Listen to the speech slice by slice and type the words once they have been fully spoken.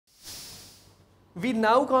We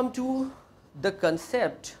now come to the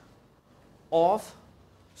concept of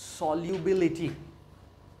solubility.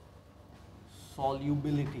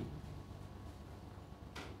 Solubility.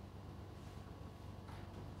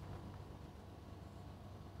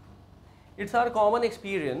 It's our common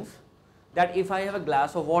experience that if I have a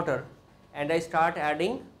glass of water and I start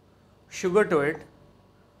adding sugar to it,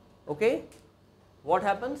 okay, what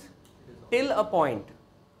happens? Till a point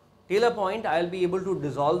I'll be able to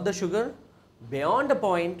dissolve the sugar. Beyond a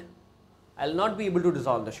point, I'll not be able to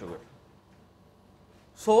dissolve the sugar.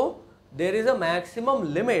 So there is a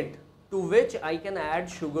maximum limit to which I can add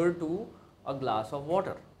sugar to a glass of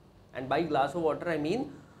water, and by glass of water I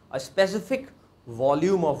mean a specific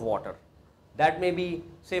volume of water. That may be,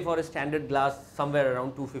 say, for a standard glass somewhere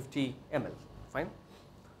around 250 ml. Fine.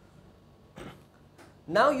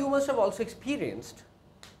 Now you must have also experienced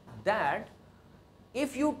that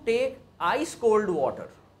if you take ice cold water,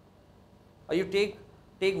 or you take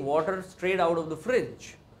water straight out of the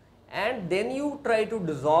fridge and then you try to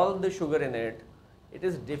dissolve the sugar in it, it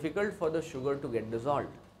is difficult for the sugar to get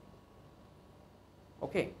dissolved.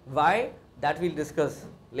 Okay, why? That we'll discuss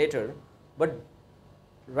later, but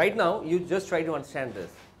right now you just try to understand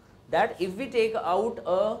this, that if we take out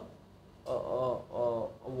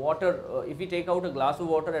if we take out a glass of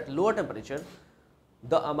water at lower temperature,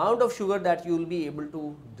 the amount of sugar that you will be able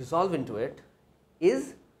to dissolve into it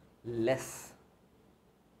is less.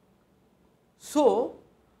 So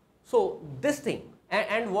this thing,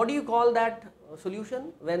 and what do you call that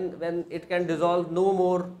solution when it can dissolve no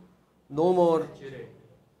more of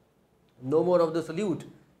the solute?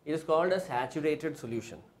 It is called a saturated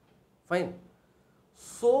solution. Fine.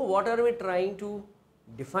 So what are we trying to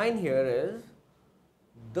define here is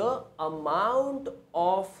the amount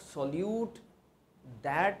of solute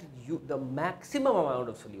that the maximum amount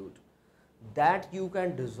of solute that you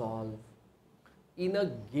can dissolve in a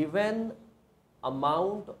given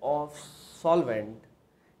amount of solvent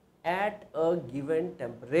at a given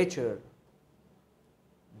temperature.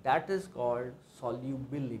 That is called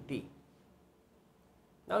solubility.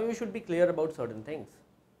 Now you should be clear about certain things.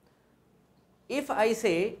 If I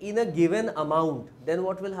say in a given amount, then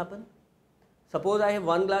what will happen? Suppose I have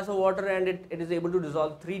 1 glass of water and it is able to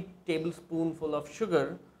dissolve 3 tablespoonfuls of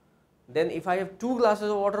sugar. Then if I have 2 glasses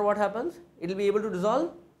of water, what happens? It will be able to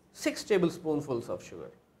dissolve 6 tablespoonfuls of sugar.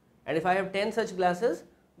 And if I have 10 such glasses,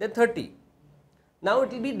 then 30. Now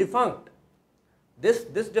it will be defunct. This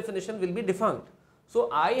definition will be defunct. So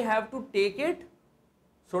I have to take it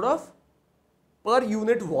sort of per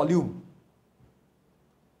unit volume,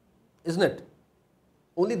 isn't it?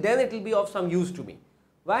 Only then it will be of some use to me.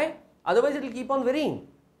 Why? Otherwise it will keep on varying.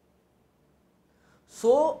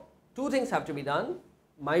 So two things have to be done.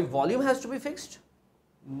 My volume has to be fixed,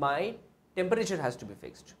 my temperature has to be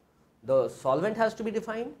fixed, the solvent has to be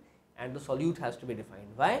defined, and the solute has to be defined.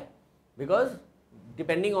 Why? Because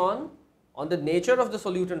depending on the nature of the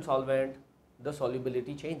solute and solvent, the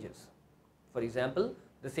solubility changes. For example,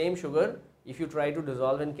 the same sugar, if you try to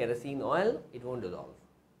dissolve in kerosene oil, it won't dissolve.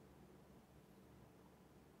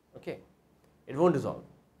 Okay, it won't dissolve.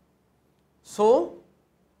 So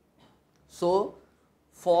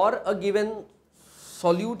for a given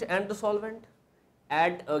solute and the solvent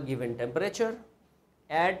at a given temperature,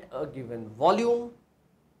 at a given volume,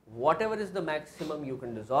 whatever is the maximum you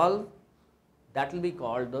can dissolve, that will be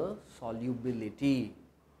called the solubility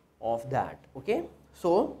of that. Okay,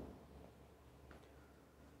 so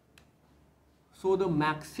the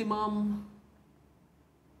maximum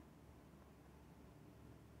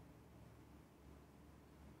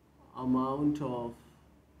amount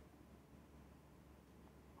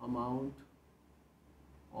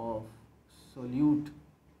of solute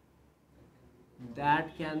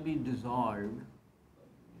that can be dissolved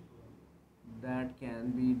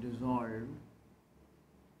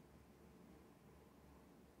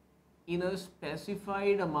in a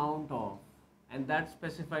specified amount of, and that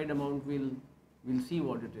specified amount we'll see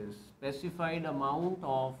what it is, specified amount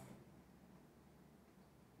of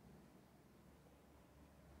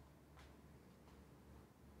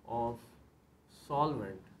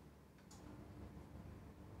solvent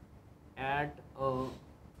at a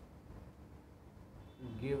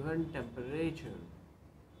given temperature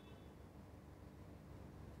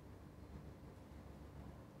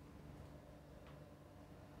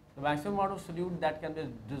the maximum amount of solute that can be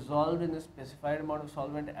dissolved in a specified amount of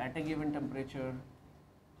solvent at a given temperature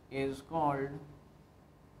is called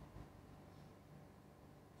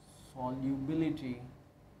solubility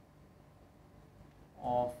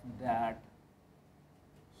of that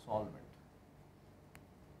solvent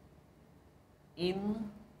in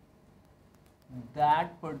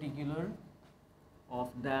that particular of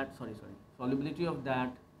that solubility of that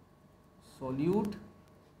solute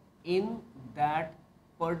in that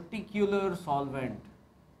particular solvent.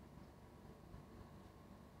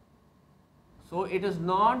 So it is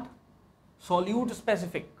not solute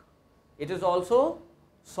specific, it is also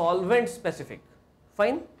solvent specific.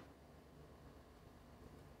 Fine.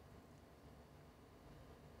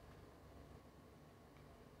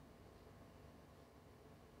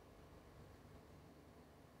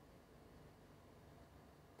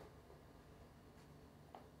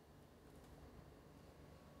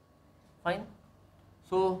 Fine.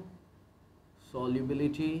 So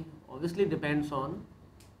solubility obviously depends on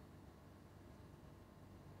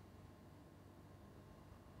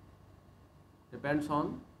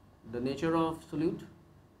the nature of solute,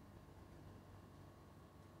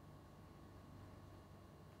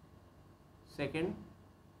 second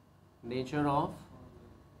nature of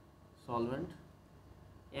solvent,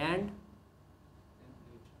 and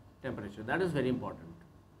temperature. That is very important.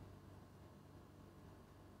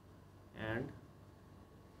 And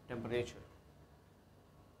temperature.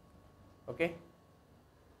 Okay.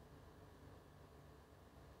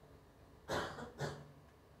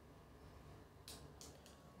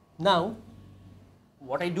 Now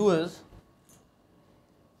what I do is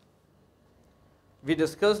we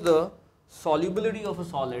discuss the solubility of a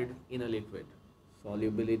solid in a liquid.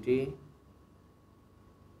 Solubility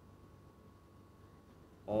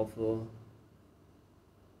of a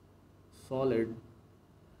solid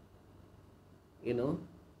in a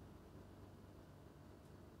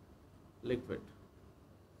liquid.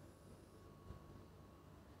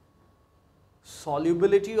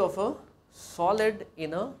 Solubility of a solid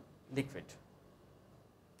in a liquid.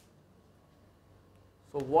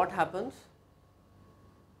 So what happens?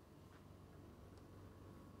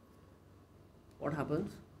 What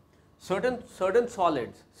happens? Certain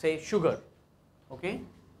solids, say sugar, okay?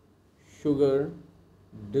 Sugar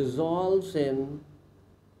dissolves in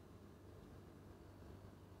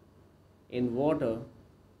water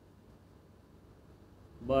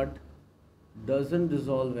but doesn't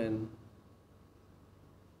dissolve in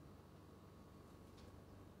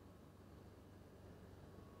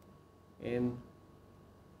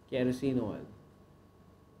kerosene oil.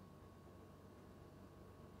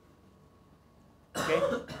 Okay.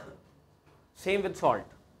 Same with salt.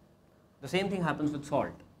 The same thing happens with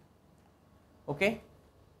salt. Okay.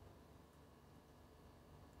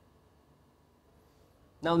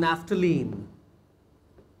 Now naphthalene.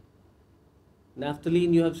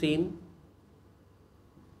 Naphthalene, you have seen,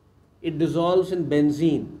 it dissolves in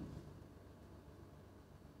benzene.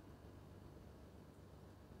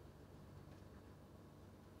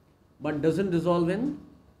 But doesn't dissolve in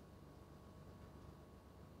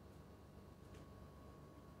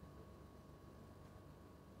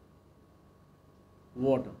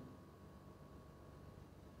water.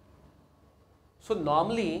 So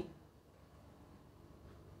normally,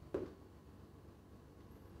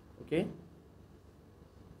 okay,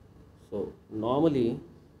 so normally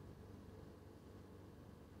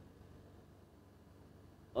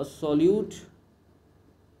a solute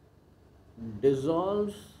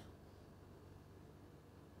dissolves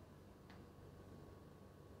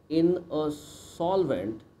in a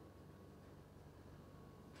solvent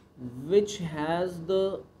which has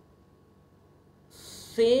the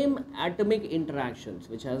same atomic interactions,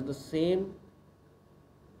 which has the same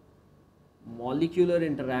molecular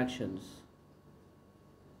interactions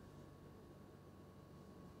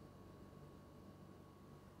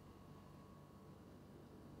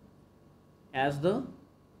as the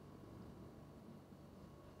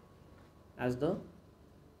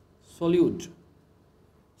solute.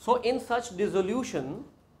 So in such dissolution,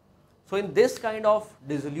 so in this kind of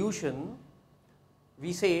dissolution,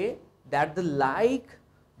 we say that the like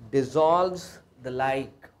dissolves the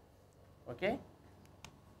like. Okay?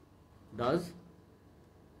 Does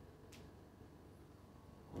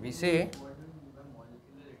we say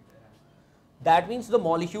that means the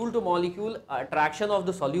molecule to molecule attraction of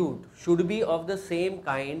the solute should be of the same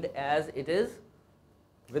kind as it is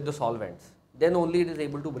with the solvents. Then only it is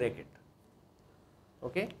able to break it.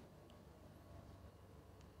 Okay.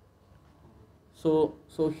 So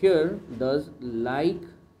here does like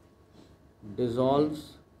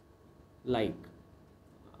dissolves like.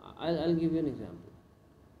 I'll give you an example.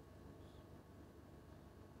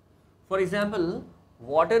 For example,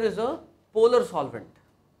 water is a polar solvent.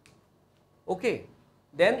 Okay,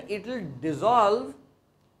 then it will dissolve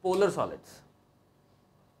polar solids.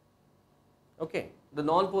 Okay, the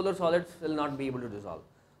non-polar solids will not be able to dissolve.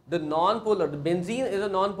 The benzene is a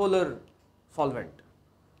non-polar solvent.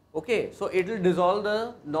 Okay, so it will dissolve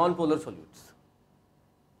the non-polar solutes.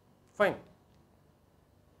 Fine.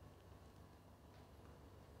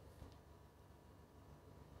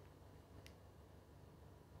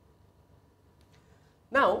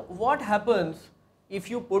 Now, what happens if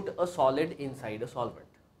you put a solid inside a solvent?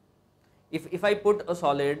 If I put a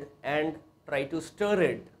solid and try to stir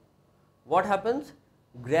it, what happens?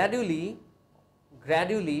 Gradually,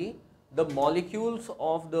 the molecules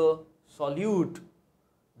of the solute,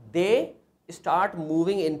 they start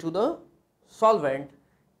moving into the solvent,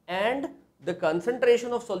 and the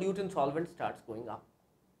concentration of solute in solvent starts going up.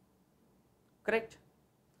 Correct?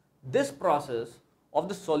 This process of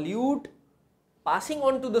the solute passing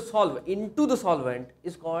on to the solvent, into the solvent,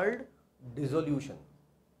 is called dissolution.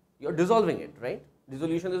 You're dissolving it, right?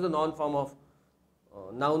 Dissolution is the noun form of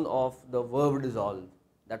noun of the verb dissolve.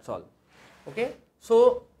 That's all. Okay.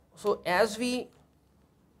 So as we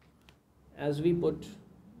put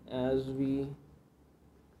a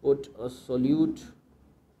solute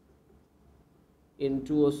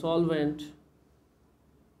into a solvent,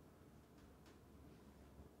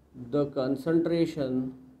 the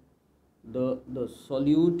concentration, the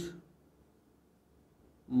solute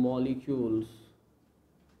molecules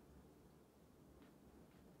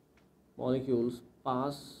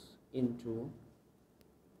pass into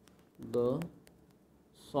the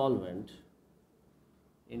solvent,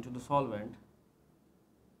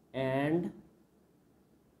 and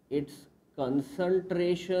its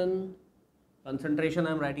concentration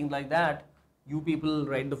I'm writing like that, you people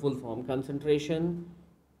write the full form. Concentration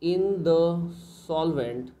in the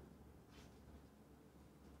solvent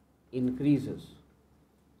increases.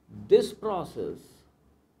 This process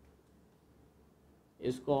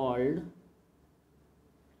is called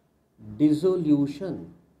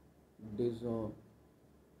dissolution.